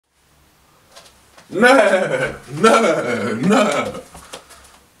No, no, no.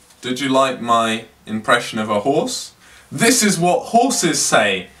 Did you like my impression of a horse? This is what horses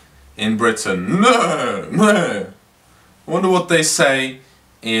say in Britain. No, no. I wonder what they say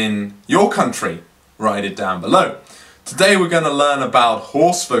in your country. Write it down below. Today we're going to learn about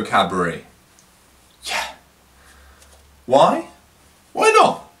horse vocabulary. Yeah. Why? Why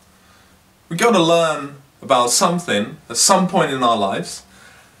not? We got to learn about something at some point in our lives.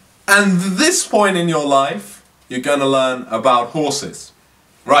 And this point in your life, you're going to learn about horses.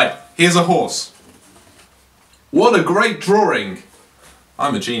 Right, here's a horse. What a great drawing.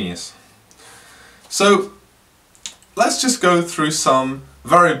 I'm a genius. So, let's just go through some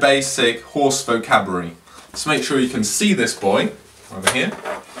very basic horse vocabulary. Let's make sure you can see this boy over here.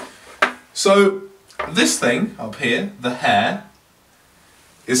 So, this thing up here, the hair,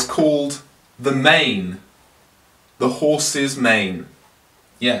 is called the mane. The horse's mane.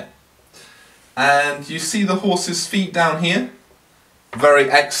 Yeah. And you see the horse's feet down here?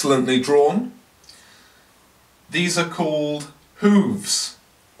 Very excellently drawn. These are called hooves,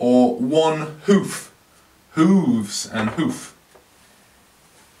 or one hoof. Hooves and hoof.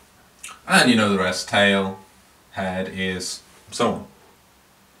 And you know the rest. Tail, head, ears, so on.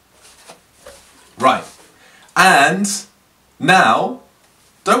 Right. And now,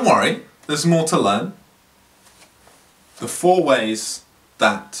 don't worry, there's more to learn. The 4 ways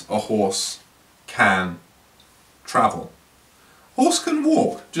that a horse can travel. Horse can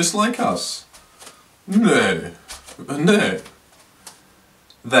walk, just like us. No, no.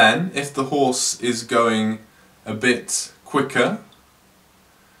 Then, if the horse is going a bit quicker,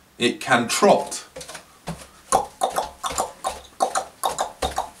 it can trot.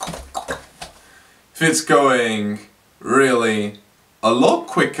 If it's going really a lot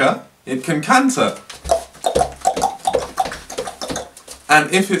quicker, it can canter.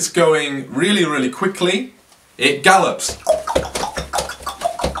 And if it's going really, really quickly, it gallops.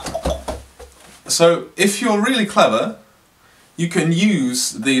 So if you're really clever, you can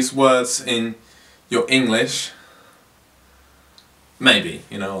use these words in your English. Maybe,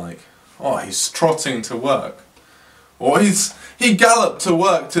 you know, like, oh, he's trotting to work. Or he galloped to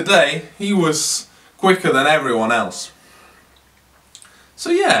work today. He was quicker than everyone else. So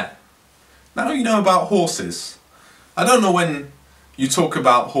yeah, now you know about horses. I don't know when you talk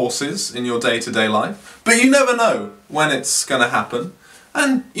about horses in your day-to-day life, but you never know when it's going to happen.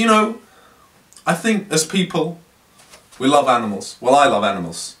 And, you know, I think as people, we love animals. Well, I love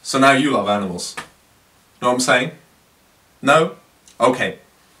animals. So now you love animals. Know what I'm saying? No? Okay.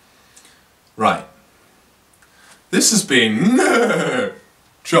 Right. This has been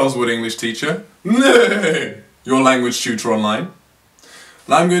Charles Wood English Teacher, your language tutor online.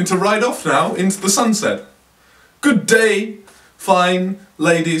 And I'm going to ride off now into the sunset. Good day, fine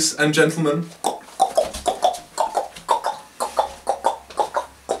ladies and gentlemen.